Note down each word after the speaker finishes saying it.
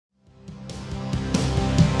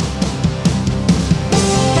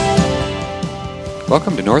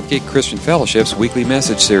Welcome to Northgate Christian Fellowship's weekly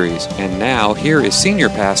message series. And now, here is Senior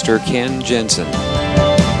Pastor Ken Jensen.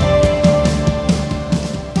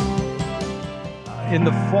 In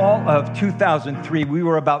the fall of 2003, we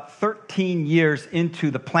were about 13 years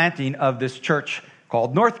into the planting of this church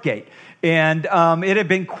called Northgate. And it had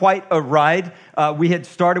been quite a ride. We had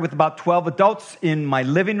started with about 12 adults in my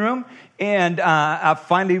living room. And I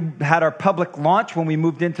finally had our public launch when we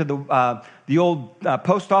moved into the old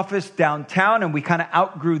post office downtown. And we kind of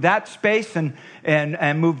outgrew that space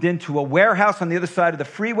and moved into a warehouse on the other side of the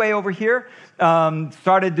freeway over here.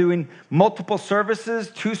 Started doing multiple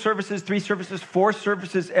services, 2 services, 3 services, 4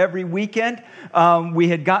 services every weekend. We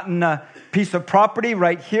had gotten a piece of property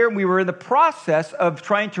right here. We were in the process of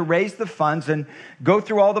trying to raise the funds and go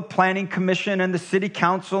through all the planning commission and the city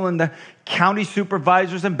council and the county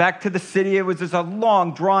supervisors and back to the city. It was just a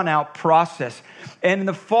long, drawn-out process. And in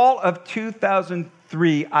the fall of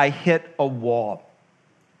 2003, I hit a wall.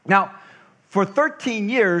 Now, for 13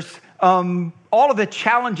 years, all of the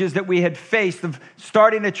challenges that we had faced of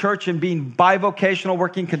starting a church and being bivocational,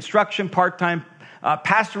 working construction part-time,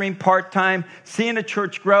 pastoring part-time, seeing a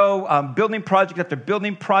church grow, building project after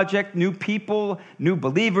building project, new people, new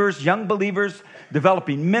believers, young believers,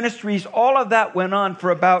 developing ministries, all of that went on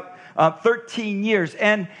for about 13 years.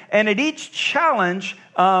 And at each challenge,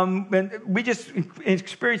 we just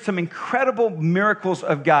experienced some incredible miracles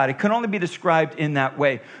of God. It can only be described in that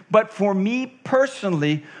way. But for me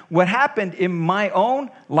personally, what happened in my own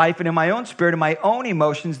life and in my own spirit and my own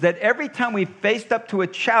emotions, that every time we faced up to a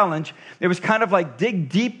challenge, it was kind of like dig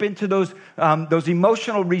deep into those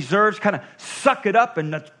emotional reserves, kind of suck it up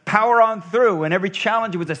and power on through. And every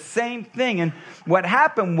challenge was the same thing. And what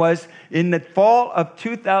happened was, in the fall of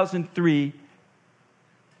 2003,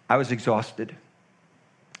 I was exhausted.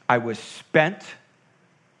 I was spent,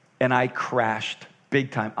 and I crashed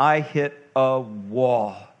big time. I hit a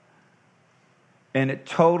wall, and it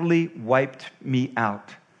totally wiped me out.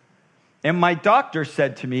 And my doctor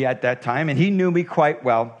said to me at that time, and he knew me quite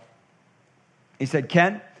well, he said,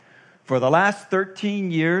 "Ken, for the last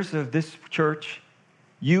 13 years of this church,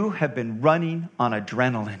 you have been running on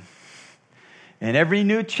adrenaline. And every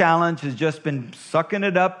new challenge has just been sucking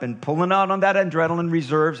it up and pulling out on that adrenaline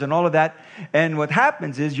reserves and all of that. And what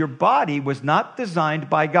happens is your body was not designed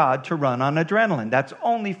by God to run on adrenaline. That's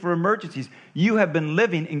only for emergencies. You have been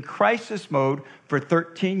living in crisis mode for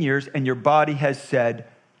 13 years, and your body has said,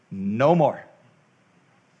 no more."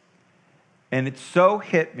 And it so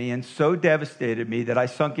hit me and so devastated me that I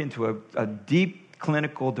sunk into a deep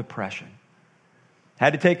clinical depression.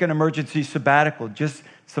 Had to take an emergency sabbatical, just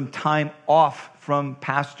some time off from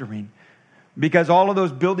pastoring, because all of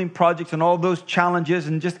those building projects and all those challenges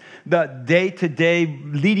and just the day-to-day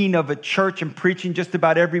leading of a church and preaching just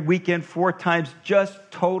about every weekend 4 times just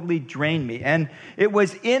totally drained me. And it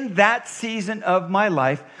was in that season of my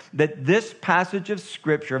life that this passage of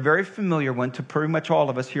Scripture, a very familiar one to pretty much all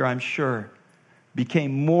of us here, I'm sure,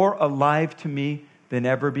 became more alive to me than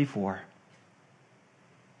ever before.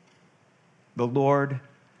 The Lord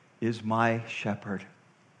is my shepherd.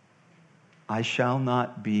 I shall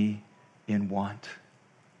not be in want.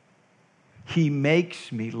 He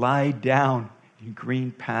makes me lie down in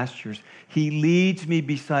green pastures. He leads me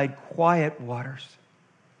beside quiet waters.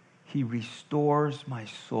 He restores my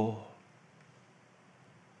soul.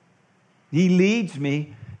 He leads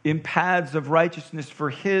me in paths of righteousness for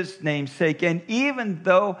His name's sake. And even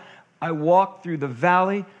though I walk through the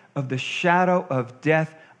valley of the shadow of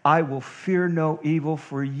death, I will fear no evil,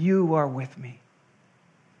 for you are with me.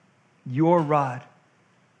 Your rod,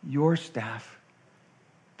 your staff,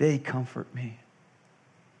 they comfort me.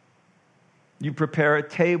 You prepare a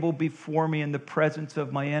table before me in the presence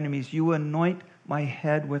of my enemies. You anoint my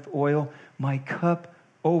head with oil. My cup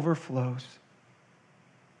overflows.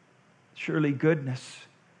 Surely goodness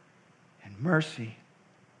and mercy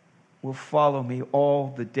will follow me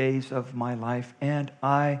all the days of my life, and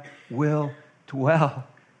I will dwell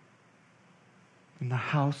in the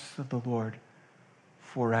house of the Lord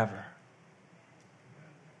forever.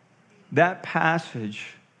 That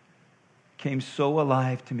passage came so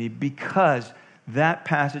alive to me because that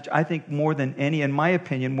passage, I think more than any, in my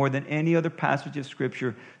opinion, more than any other passage of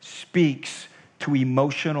Scripture, speaks to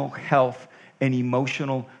emotional health and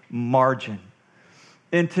emotional margin.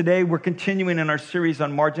 And today we're continuing in our series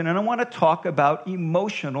on margin, and I want to talk about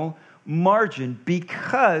emotional margin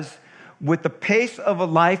because with the pace of a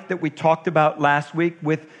life that we talked about last week,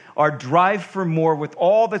 with our drive for more, with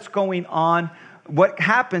all that's going on, what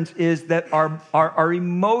happens is that our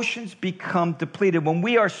emotions become depleted. When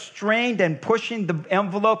we are strained and pushing the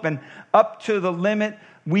envelope and up to the limit,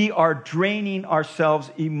 we are draining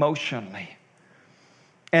ourselves emotionally.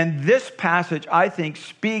 And this passage, I think,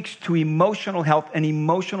 speaks to emotional health and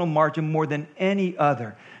emotional margin more than any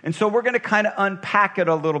other. And so we're going to kind of unpack it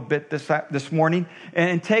a little bit this morning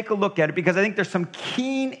and take a look at it, because I think there's some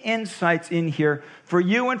keen insights in here for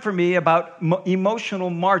you and for me about emotional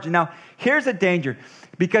margin. Now, here's a danger,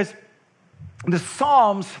 because the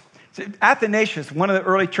Psalms, Athanasius, one of the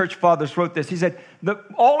early church fathers, wrote this. He said,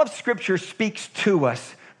 all of Scripture speaks to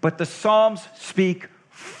us, but the Psalms speak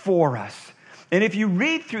for us. And if you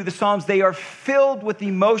read through the Psalms, they are filled with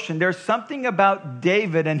emotion. There's something about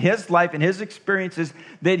David and his life and his experiences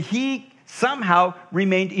that he somehow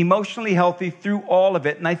remained emotionally healthy through all of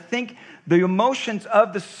it. And I think the emotions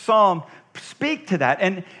of the Psalm speak to that.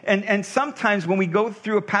 And sometimes when we go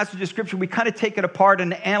through a passage of Scripture, we kind of take it apart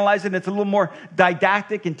and analyze it. And it's a little more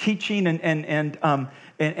didactic and teaching and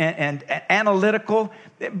analytical.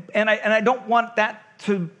 And I don't want that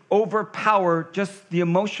to overpower just the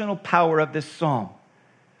emotional power of this psalm.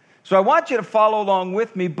 So I want you to follow along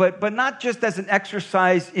with me, but not just as an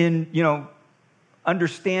exercise in,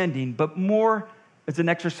 understanding, but more as an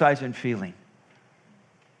exercise in feeling.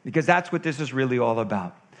 Because that's what this is really all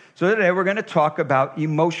about. So today we're going to talk about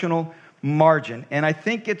emotional margin. And I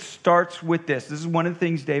think it starts with this. This is one of the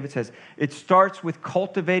things David says. It starts with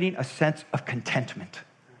cultivating a sense of contentment.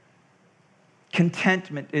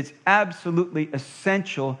 Contentment is absolutely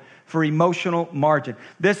essential for emotional margin.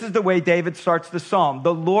 This is the way David starts the psalm.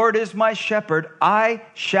 The Lord is my shepherd, I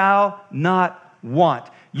shall not want.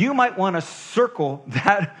 You might want to circle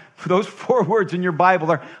those 4 words in your Bible,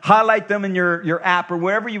 or highlight them in your app, or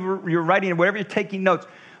wherever you're writing, or wherever you're taking notes.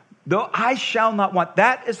 Though I shall not want.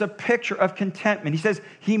 That is a picture of contentment. He says,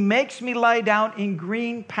 He makes me lie down in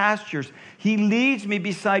green pastures. He leads me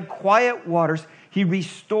beside quiet waters. He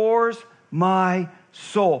restores my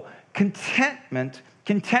soul. Contentment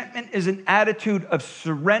is an attitude of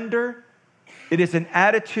surrender. It is an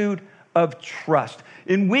attitude of trust.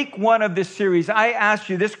 In week 1 of this series, I asked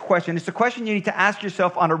you this question. It's a question you need to ask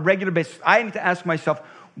yourself on a regular basis. I need to ask myself,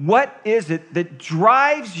 what is it that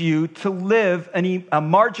drives you to live a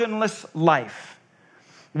marginless life?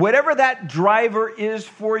 Whatever that driver is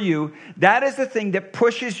for you, that is the thing that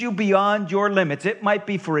pushes you beyond your limits. It might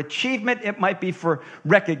be for achievement. It might be for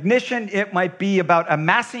recognition. It might be about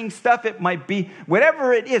amassing stuff. It might be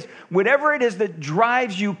whatever it is. Whatever it is that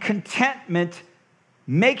drives you, contentment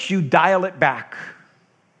makes you dial it back.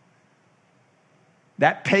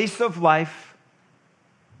 That pace of life,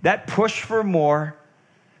 that push for more,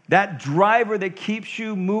 that driver that keeps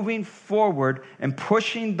you moving forward and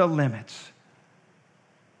pushing the limits.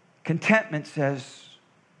 Contentment says,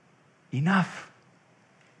 enough.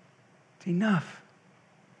 It's enough.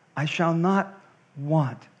 I shall not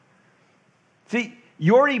want. See,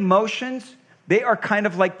 your emotions, they are kind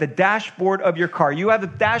of like the dashboard of your car. You have a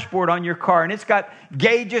dashboard on your car, and it's got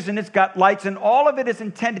gauges and it's got lights, and all of it is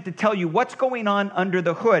intended to tell you what's going on under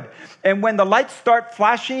the hood. And when the lights start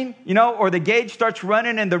flashing, or the gauge starts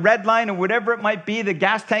running and the red line or whatever it might be, the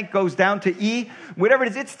gas tank goes down to E, whatever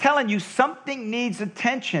it is, it's telling you something needs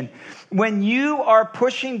attention. When you are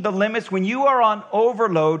pushing the limits, when you are on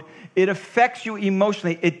overload, it affects you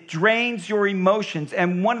emotionally. It drains your emotions.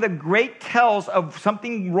 And one of the great tells of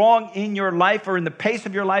something wrong in your life or in the pace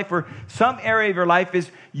of your life or some area of your life is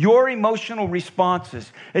your emotional responses.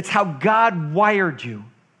 It's how God wired you.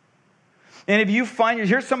 And if you find,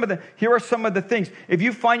 here are some of the things. If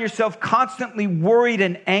you find yourself constantly worried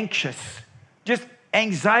and anxious, just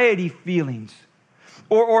anxiety feelings,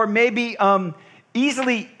 or maybe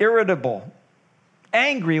easily irritable,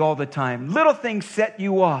 angry all the time, little things set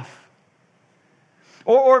you off.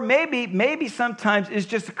 Or maybe sometimes it's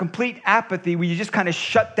just a complete apathy where you just kind of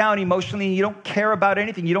shut down emotionally and you don't care about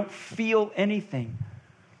anything. You don't feel anything.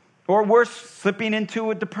 Or worse, slipping into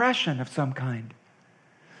a depression of some kind.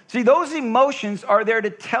 See, those emotions are there to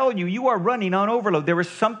tell you you are running on overload. There is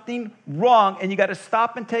something wrong and you got to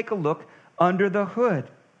stop and take a look under the hood.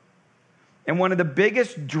 And one of the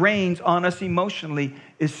biggest drains on us emotionally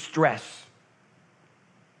is stress.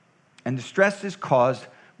 And the stress is caused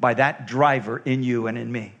by that driver in you and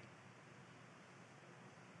in me.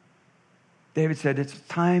 David said, it's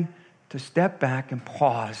time to step back and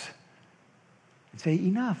pause and say,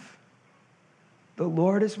 enough. The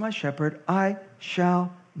Lord is my shepherd. I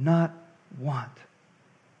shall not want.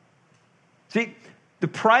 See, the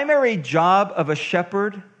primary job of a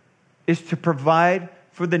shepherd is to provide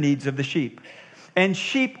for the needs of the sheep. And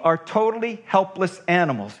sheep are totally helpless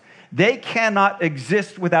animals. They cannot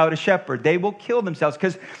exist without a shepherd. They will kill themselves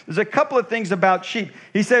because there's a couple of things about sheep.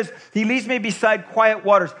 He says, he leads me beside quiet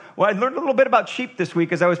waters. Well, I learned a little bit about sheep this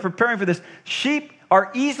week as I was preparing for this. Sheep are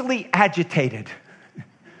easily agitated.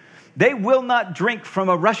 They will not drink from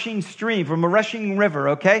a rushing stream, from a rushing river,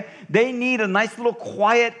 okay? They need a nice little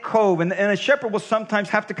quiet cove. And a shepherd will sometimes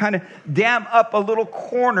have to kind of dam up a little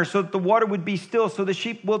corner so that the water would be still so the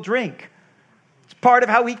sheep will drink. It's part of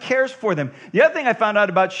how he cares for them. The other thing I found out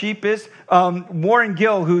about sheep is Warren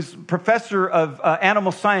Gill, who's professor of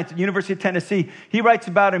animal science at the University of Tennessee, he writes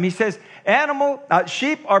about him. He says,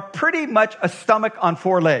 sheep are pretty much a stomach on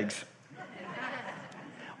four legs.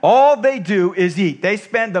 All they do is eat. They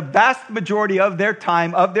spend the vast majority of their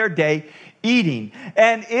time, of their day, eating.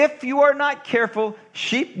 And if you are not careful,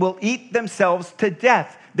 sheep will eat themselves to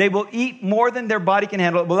death. They will eat more than their body can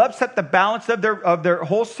handle. It will upset the balance of their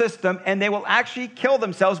whole system, and they will actually kill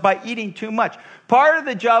themselves by eating too much. Part of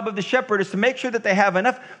the job of the shepherd is to make sure that they have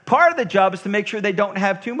enough. Part of the job is to make sure they don't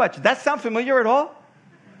have too much. Does that sound familiar at all?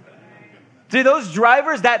 See, those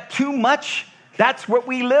drivers, that too much, that's what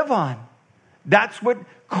we live on. That's what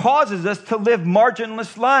causes us to live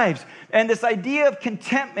marginless lives. And this idea of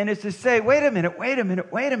contentment is to say, wait a minute.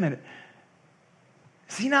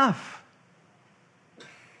 It's enough.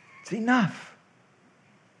 It's enough.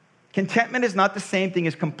 Contentment is not the same thing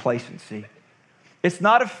as complacency. It's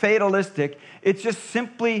not a fatalistic. It's just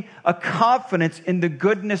simply a confidence in the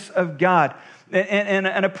goodness of God. And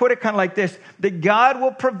I put it kind of like this, that God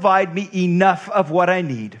will provide me enough of what I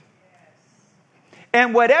need.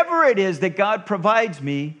 And whatever it is that God provides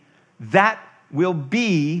me, that will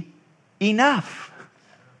be enough.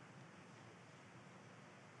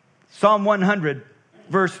 Psalm 100,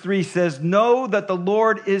 verse 3 says, know that the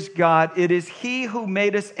Lord is God. It is He who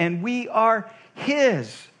made us, and we are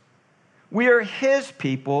His. We are His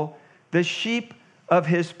people, the sheep of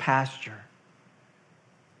His pasture.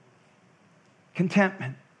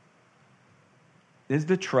 Contentment is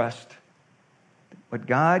the trust that what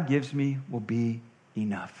God gives me will be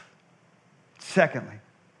enough. Secondly,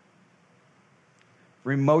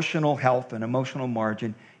 for emotional health and emotional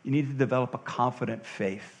margin, you need to develop a confident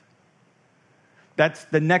faith. That's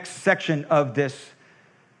the next section of this.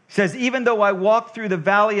 It says, even though I walk through the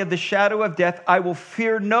valley of the shadow of death, I will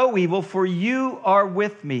fear no evil, for you are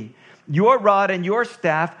with me. Your rod and your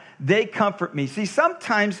staff, they comfort me. See,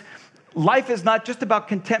 sometimes life is not just about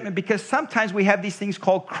contentment, because sometimes we have these things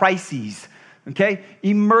called crises, okay?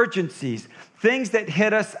 Emergencies, things that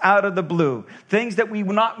hit us out of the blue, things that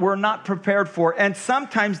were not prepared for. And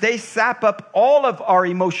sometimes they sap up all of our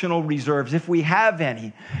emotional reserves, if we have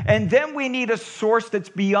any. And then we need a source that's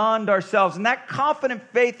beyond ourselves. And that confident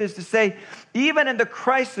faith is to say, even in the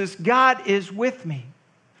crisis, God is with me.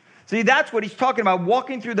 See, that's what he's talking about,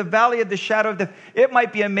 walking through the valley of the shadow of death. It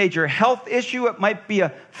might be a major health issue. It might be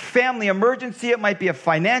a family emergency. It might be a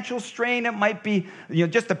financial strain. It might be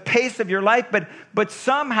just the pace of your life. But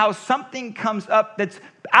somehow something comes up that's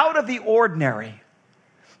out of the ordinary.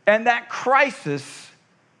 And that crisis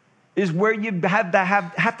is where you have to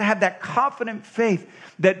have that confident faith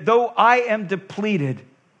that though I am depleted,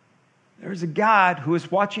 there's a God who is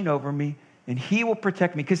watching over me, and He will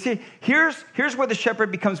protect me. Because see, here's where the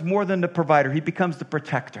shepherd becomes more than the provider. He becomes the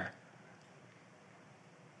protector.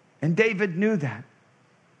 And David knew that.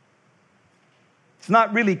 It's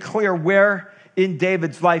not really clear where in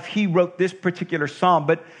David's life he wrote this particular psalm.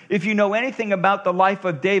 But if you know anything about the life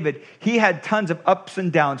of David, he had tons of ups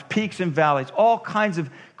and downs, peaks and valleys, all kinds of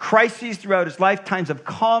crises throughout his life, times of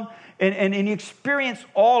calm. And he experienced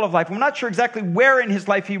all of life. I'm not sure exactly where in his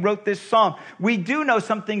life he wrote this psalm. We do know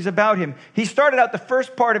some things about him. He started out the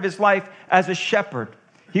first part of his life as a shepherd.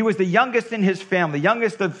 He was the youngest in his family,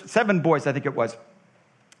 youngest of 7 boys, I think it was.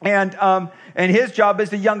 And his job as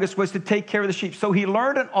the youngest was to take care of the sheep. So he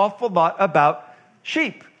learned an awful lot about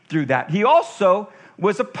sheep through that. He also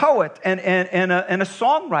was a poet and a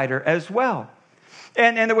songwriter as well.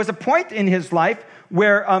 And there was a point in his life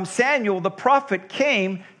where Samuel, the prophet,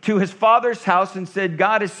 came to his father's house and said,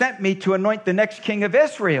 God has sent me to anoint the next king of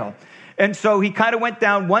Israel. And so he kind of went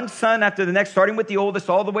down one son after the next, starting with the oldest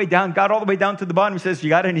all the way down, got all the way down to the bottom. He says, you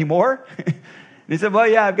got any more? And he said, well,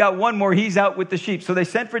 yeah, I've got one more. He's out with the sheep. So they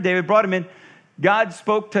sent for David, brought him in. God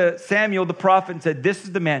spoke to Samuel, the prophet, and said, this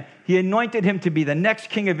is the man. He anointed him to be the next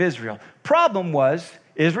king of Israel. Problem was,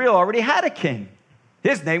 Israel already had a king.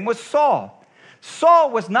 His name was Saul. Saul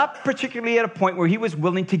was not particularly at a point where he was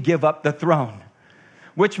willing to give up the throne,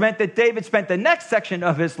 which meant that David spent the next section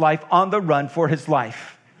of his life on the run for his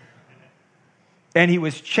life. And he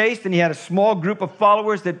was chased, and he had a small group of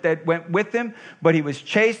followers that went with him, but he was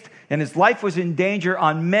chased, and his life was in danger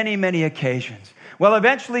on many, many occasions. Well,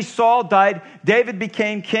 eventually Saul died, David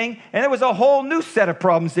became king, and there was a whole new set of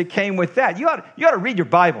problems that came with that. You ought to read your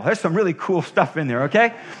Bible. There's some really cool stuff in there,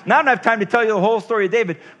 okay? Now I don't have time to tell you the whole story of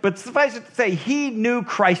David, but suffice it to say, he knew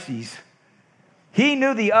crises. He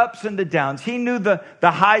knew the ups and the downs. He knew the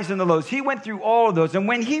highs and the lows. He went through all of those. And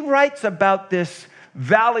when he writes about this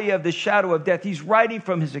valley of the shadow of death, he's writing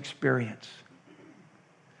from his experience.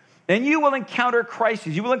 And you will encounter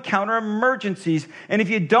crises. You will encounter emergencies. And if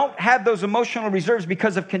you don't have those emotional reserves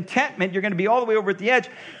because of contentment, you're going to be all the way over at the edge.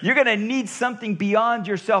 You're going to need something beyond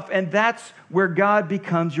yourself. And that's where God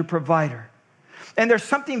becomes your provider. And there's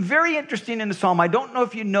something very interesting in the psalm. I don't know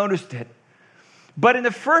if you noticed it. But in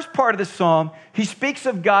the first part of the psalm, he speaks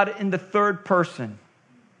of God in the third person.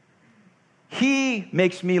 He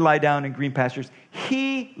makes me lie down in green pastures.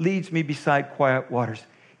 He leads me beside quiet waters.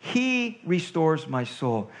 He restores my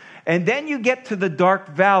soul. And then you get to the dark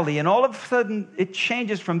valley, and all of a sudden it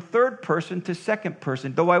changes from third person to second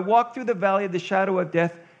person. Though I walk through the valley of the shadow of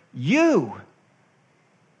death, you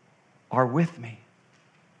are with me.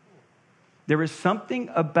 There is something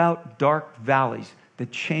about dark valleys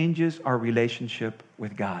that changes our relationship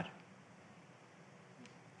with God.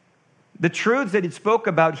 The truths that it spoke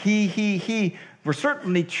about, he, were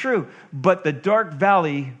certainly true, but the dark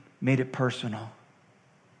valley made it personal.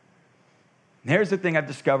 And here's the thing I've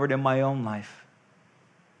discovered in my own life.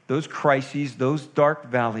 Those crises, those dark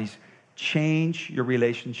valleys, change your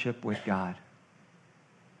relationship with God.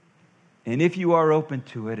 And if you are open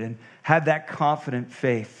to it and have that confident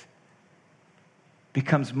faith,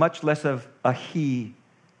 becomes much less of a he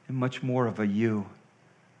and much more of a you.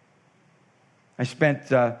 I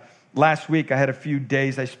spent, last week, I had a few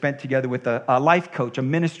days I spent together with a life coach, a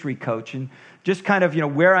ministry coach, and just kind of,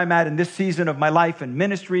 where I'm at in this season of my life and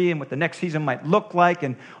ministry and what the next season might look like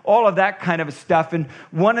and all of that kind of stuff. And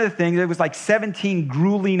one of the things, it was like 17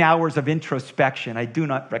 grueling hours of introspection. I do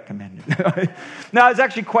not recommend it. Now, it's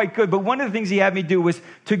actually quite good, but one of the things he had me do was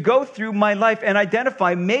to go through my life and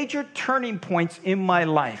identify major turning points in my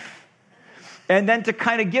life. And then to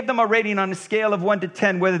kind of give them a rating on a scale of 1 to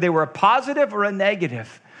 10, whether they were a positive or a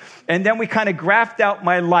negative. And then we kind of graphed out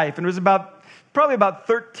my life. And it was probably about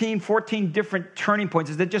 13, 14 different turning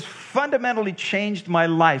points that just fundamentally changed my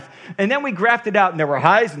life. And then we graphed it out, and there were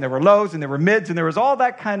highs, and there were lows, and there were mids, and there was all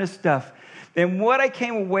that kind of stuff. And what I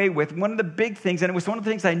came away with, one of the big things, and it was one of the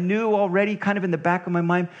things I knew already kind of in the back of my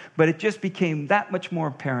mind, but it just became that much more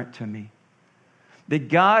apparent to me, that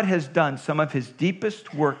God has done some of his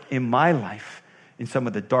deepest work in my life in some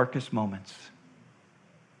of the darkest moments.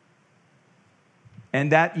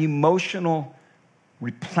 And that emotional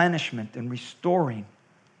replenishment and restoring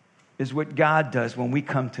is what God does when we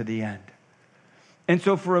come to the end. And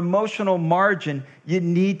so for emotional margin, you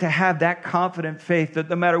need to have that confident faith that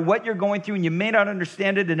no matter what you're going through, and you may not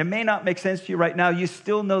understand it, and it may not make sense to you right now, you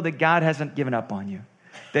still know that God hasn't given up on you,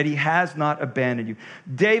 that he has not abandoned you.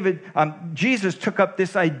 Jesus took up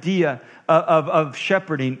this idea of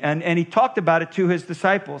shepherding, and he talked about it to his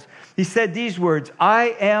disciples. He said these words,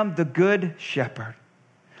 I am the good shepherd.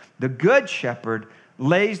 The good shepherd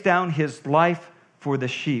lays down his life for the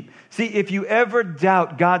sheep. See, if you ever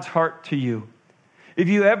doubt God's heart to you, if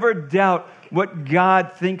you ever doubt what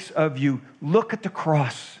God thinks of you, look at the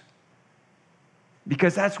cross.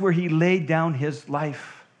 Because that's where he laid down his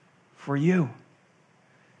life for you.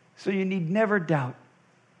 So you need never doubt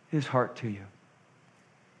his heart to you.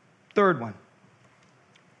 Third one,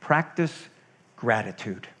 practice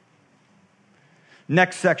gratitude.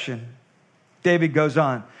 Next section, David goes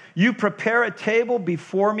on. You prepare a table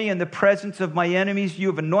before me in the presence of my enemies. You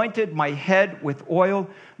have anointed my head with oil.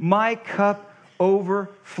 My cup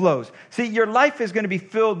overflows. See, your life is going to be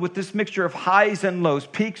filled with this mixture of highs and lows,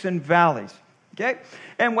 peaks and valleys. Okay?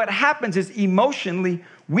 And what happens is emotionally,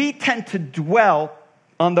 we tend to dwell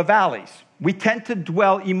on the valleys. We tend to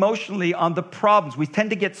dwell emotionally on the problems. We tend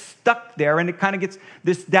to get stuck there, and it kind of gets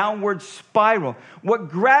this downward spiral. What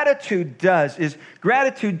gratitude does is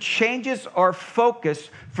gratitude changes our focus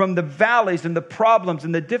from the valleys and the problems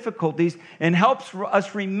and the difficulties and helps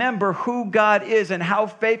us remember who God is and how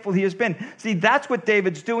faithful he has been. See, that's what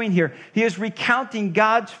David's doing here. He is recounting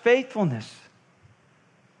God's faithfulness.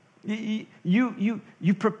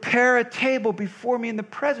 You prepare a table before me in the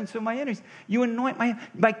presence of my enemies. You anoint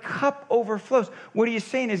my cup overflows. What are you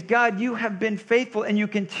saying is, God, you have been faithful and you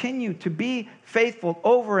continue to be faithful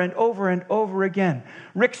over and over and over again.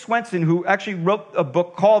 Rick Swenson, who actually wrote a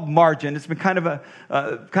book called Margin, it's been kind of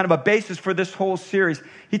a basis for this whole series.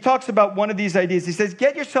 He talks about one of these ideas. He says,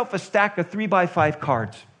 get yourself a stack of 3x5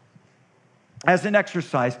 cards as an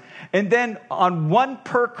exercise, and then on one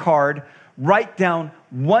per card, write down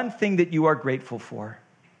one thing that you are grateful for.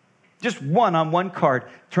 Just one on one card.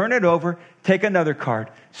 Turn it over, take another card.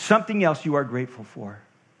 Something else you are grateful for.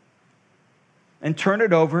 And turn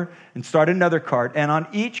it over and start another card. And on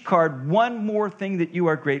each card, one more thing that you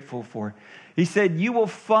are grateful for. He said, you will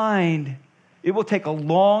find It will take a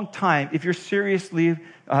long time. If you're seriously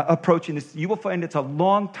approaching this, you will find it's a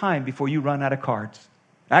long time before you run out of cards.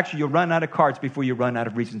 Actually, you'll run out of cards before you run out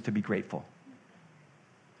of reasons to be grateful.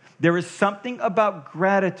 There is something about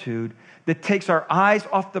gratitude that takes our eyes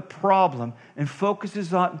off the problem and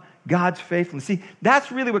focuses on God's faithfulness. See,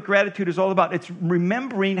 that's really what gratitude is all about. It's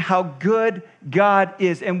remembering how good God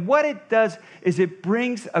is. And what it does is it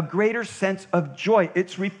brings a greater sense of joy.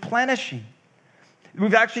 It's replenishing.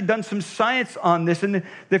 We've actually done some science on this, and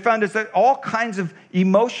they found that all kinds of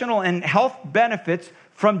emotional and health benefits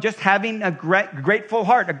from just having a grateful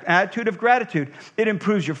heart, an attitude of gratitude. It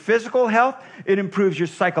improves your physical health. It improves your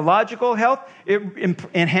psychological health. It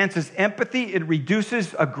enhances empathy. It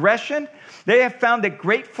reduces aggression. They have found that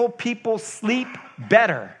grateful people sleep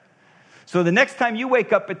better. So the next time you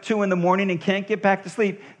wake up at 2 in the morning and can't get back to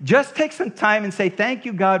sleep, just take some time and say, thank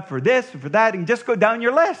you, God, for this and for that, and just go down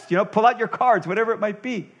your list. Pull out your cards, whatever it might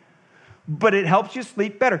be. But it helps you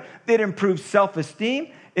sleep better. It improves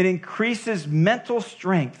self-esteem. It increases mental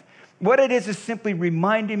strength. What it is simply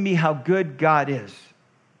reminding me how good God is.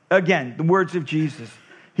 Again, the words of Jesus.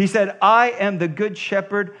 He said, I am the good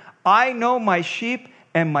shepherd. I know my sheep,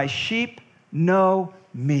 and my sheep know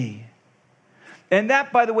me. And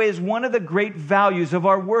that, by the way, is one of the great values of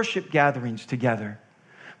our worship gatherings together.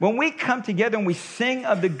 When we come together and we sing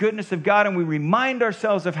of the goodness of God and we remind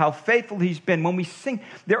ourselves of how faithful He's been, when we sing,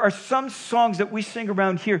 there are some songs that we sing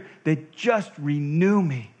around here that just renew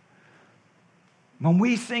me. When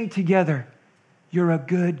we sing together, you're a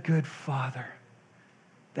good, good Father.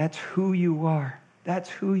 That's who you are. That's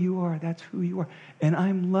who you are. That's who you are. And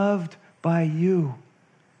I'm loved by you.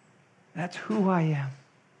 That's who I am.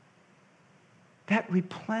 That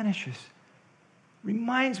replenishes,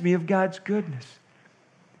 reminds me of God's goodness.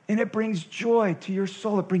 And it brings joy to your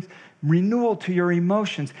soul. It brings renewal to your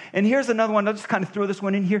emotions. And here's another one. I'll just kind of throw this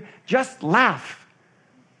one in here. Just laugh.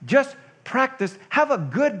 Just practice. Have a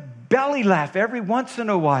good belly laugh every once in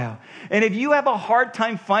a while. And if you have a hard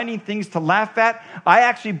time finding things to laugh at, I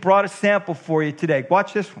actually brought a sample for you today.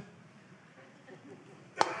 Watch this one.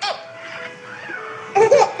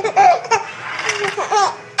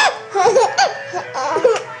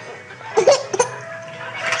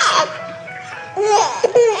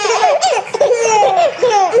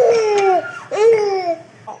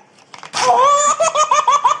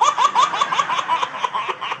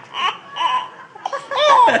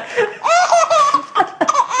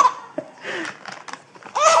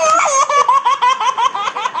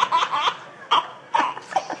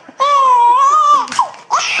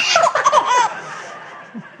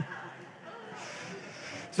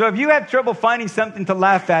 So if you have trouble finding something to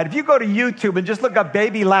laugh at, if you go to YouTube and just look up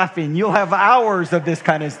baby laughing, you'll have hours of this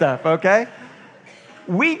kind of stuff, okay?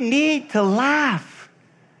 We need to laugh.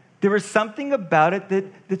 There is something about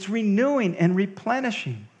it that's renewing and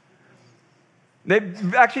replenishing.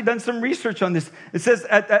 They've actually done some research on this. It says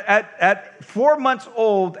at 4 months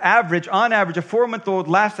old, on average, a 4-month-old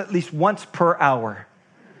laughs at least once per hour.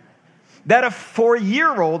 That a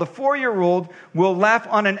 4-year-old will laugh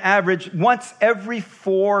on an average once every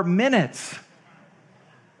 4 minutes.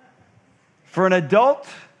 For an adult,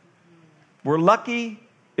 we're lucky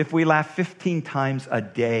if we laugh 15 times a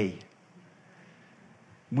day.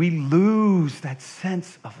 We lose that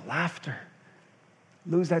sense of laughter,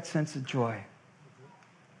 lose that sense of joy.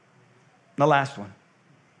 The last one,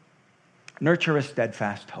 nurture a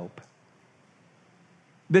steadfast hope.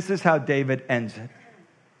 This is how David ends it.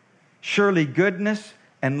 Surely goodness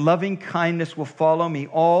and loving kindness will follow me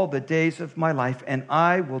all the days of my life, and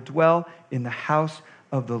I will dwell in the house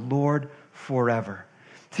of the Lord forever.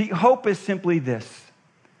 See, hope is simply this.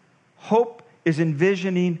 Hope is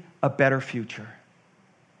envisioning a better future.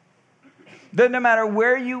 That no matter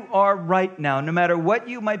where you are right now, no matter what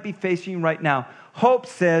you might be facing right now, hope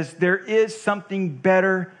says there is something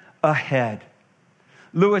better ahead.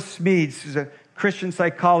 Lewis Smedes, who's a Christian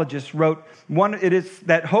psychologist, wrote, it is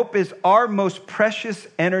that hope is our most precious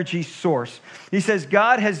energy source. He says,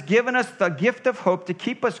 God has given us the gift of hope to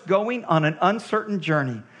keep us going on an uncertain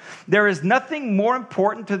journey. There is nothing more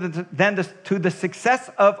important to the success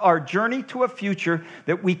of our journey to a future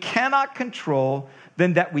that we cannot control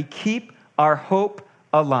than that we keep our hope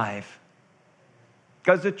alive.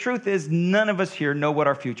 Because the truth is, none of us here know what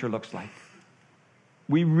our future looks like.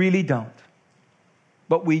 We really don't.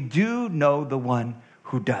 But we do know the one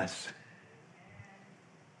who does.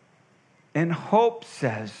 And hope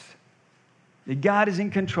says that God is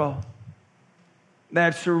in control, that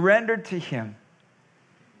I've surrendered to Him.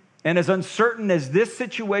 And as uncertain as this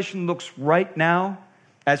situation looks right now,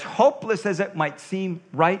 as hopeless as it might seem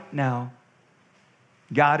right now,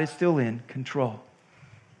 God is still in control.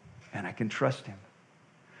 and I can trust him.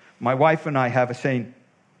 My wife and I have a saying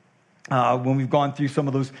when we've gone through some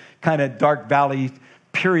of those kind of dark valley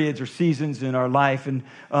periods or seasons in our life, and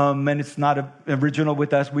it's not original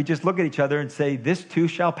with us. We just look at each other and say, this too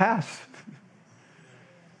shall pass.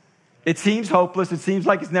 It seems hopeless. It seems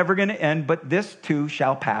like it's never going to end, but this too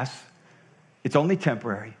shall pass. It's only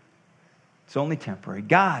temporary. It's only temporary.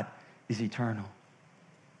 God is eternal.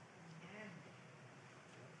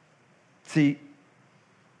 See,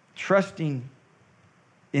 trusting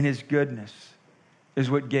in his goodness is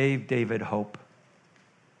what gave David hope.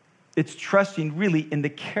 It's trusting really in the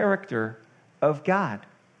character of God.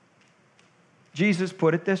 Jesus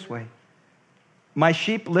put it this way: my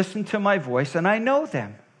sheep listen to my voice, and I know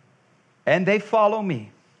them, and they follow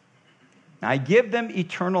me. I give them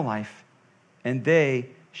eternal life, and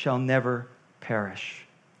they shall never perish.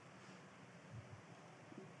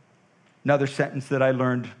 Another sentence that I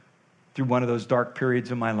learned through one of those dark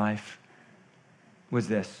periods of my life was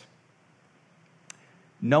this: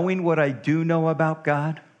 knowing what I do know about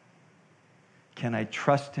God, can I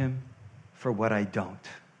trust him for what I don't?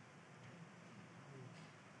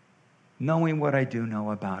 Knowing what I do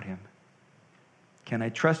know about him, can I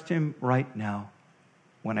trust him right now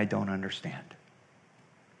when I don't understand?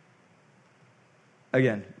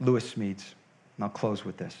 Again, Lewis Smedes, and I'll close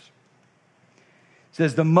with this. It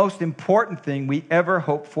says, the most important thing we ever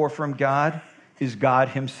hope for from God is God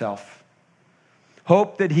himself.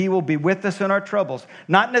 Hope that he will be with us in our troubles,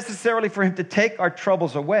 not necessarily for him to take our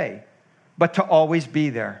troubles away, but to always be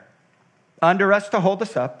there. Under us to hold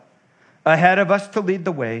us up, ahead of us to lead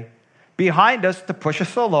the way, behind us to push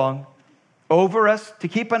us along, over us to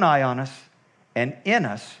keep an eye on us, and in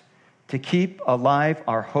us to keep alive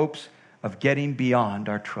our hopes of getting beyond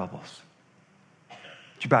our troubles.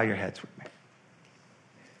 Would you bow your heads with me?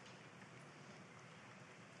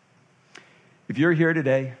 If you're here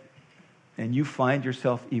today and you find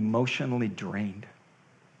yourself emotionally drained,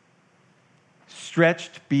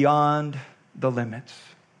 stretched beyond the limits,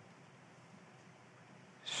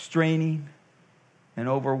 straining and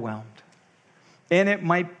overwhelmed, and it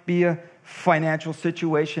might be a financial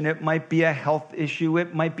situation, it might be a health issue,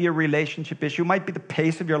 it might be a relationship issue, it might be the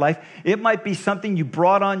pace of your life, it might be something you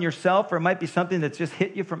brought on yourself, or it might be something that's just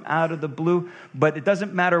hit you from out of the blue, but it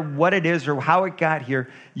doesn't matter what it is or how it got here,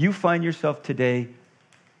 you find yourself today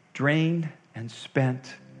drained and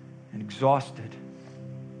spent and exhausted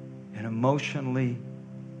and emotionally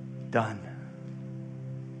done.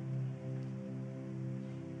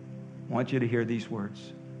 I want you to hear these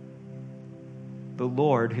words. The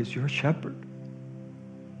Lord is your shepherd.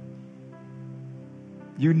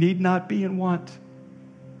 You need not be in want.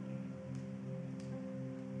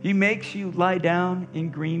 He makes you lie down in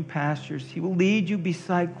green pastures. He will lead you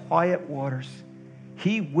beside quiet waters.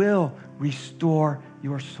 He will restore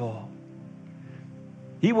your soul.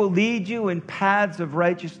 He will lead you in paths of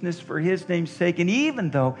righteousness for his name's sake. And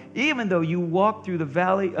even though you walk through the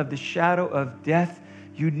valley of the shadow of death,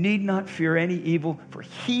 you need not fear any evil, for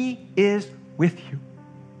he is with you.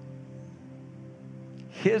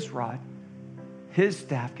 His rod, his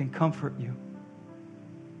staff can comfort you.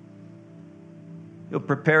 He'll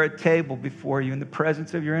prepare a table before you in the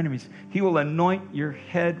presence of your enemies. He will anoint your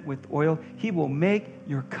head with oil. He will make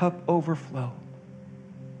your cup overflow.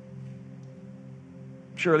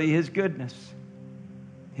 Surely his goodness,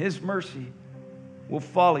 his mercy will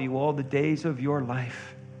follow you all the days of your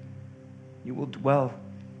life. You will dwell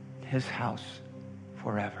in his house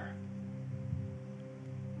forever.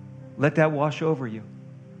 Let that wash over you.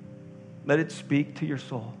 Let it speak to your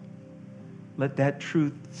soul. Let that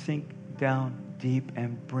truth sink down deep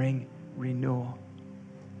and bring renewal.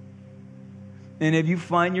 And if you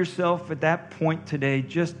find yourself at that point today,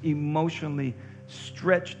 just emotionally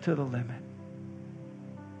stretched to the limit,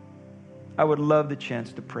 I would love the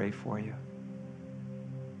chance to pray for you.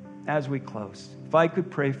 As we close, if I could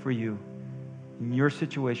pray for you in your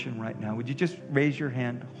situation right now, would you just raise your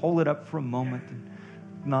hand, hold it up for a moment, and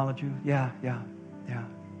acknowledge you? Yeah. Wow.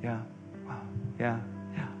 Yeah.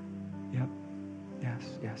 Yep.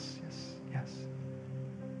 Yes.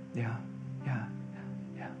 Yeah.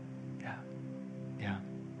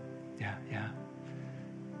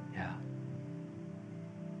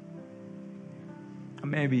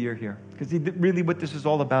 Maybe you're here because really what this is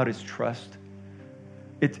all about is trust.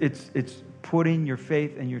 It's putting your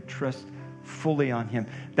faith and your trust fully on him.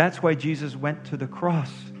 That's why Jesus went to the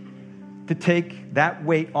cross, to take that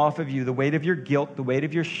weight off of you, the weight of your guilt, the weight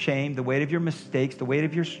of your shame, the weight of your mistakes, the weight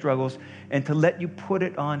of your struggles, and to let you put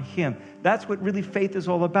it on him. That's what really faith is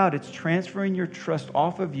all about. It's transferring your trust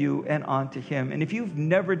off of you and onto him. And if you've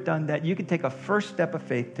never done that, you can take a first step of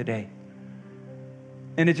faith today.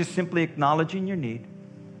 And it's just simply acknowledging your need,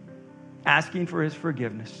 asking for his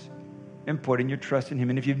forgiveness, and putting your trust in him.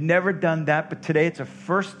 And if you've never done that, but today it's a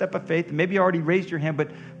first step of faith, maybe you already raised your hand,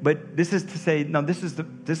 but this is to say, no, this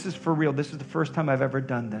is for real. This is the first time I've ever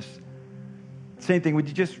done this. Same thing, would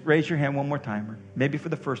you just raise your hand one more time? Or maybe for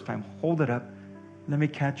the first time, hold it up. Let me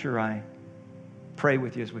catch your eye. Pray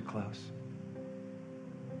with you as we close.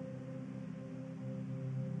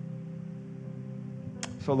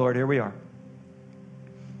 So Lord, here we are.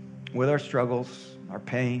 With our struggles, our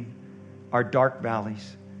pain, our dark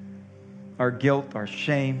valleys, our guilt, our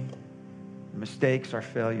shame, our mistakes, our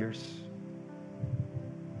failures,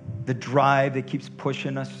 the drive that keeps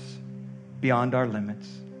pushing us beyond our limits.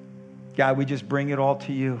 God, we just bring it all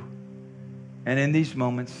to you. And in these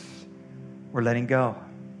moments, we're letting go.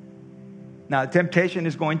 Now, the temptation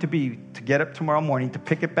is going to be to get up tomorrow morning, to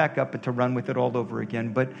pick it back up and to run with it all over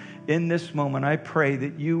again. But in this moment, I pray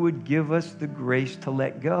that you would give us the grace to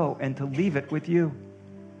let go and to leave it with you.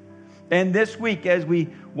 And this week, as we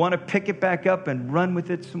want to pick it back up and run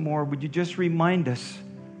with it some more, would you just remind us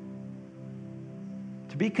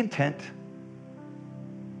to be content,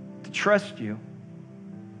 to trust you,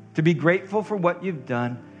 to be grateful for what you've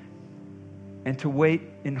done, and to wait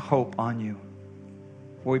in hope on you.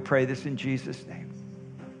 We pray this in Jesus' name.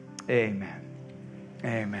 Amen.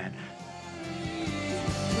 Amen.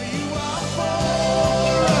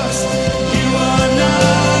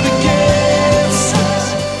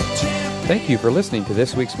 Thank you for listening to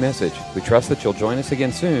this week's message. We trust that you'll join us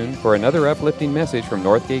again soon for another uplifting message from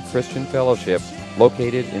Northgate Christian Fellowship,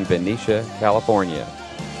 located in Benicia, California.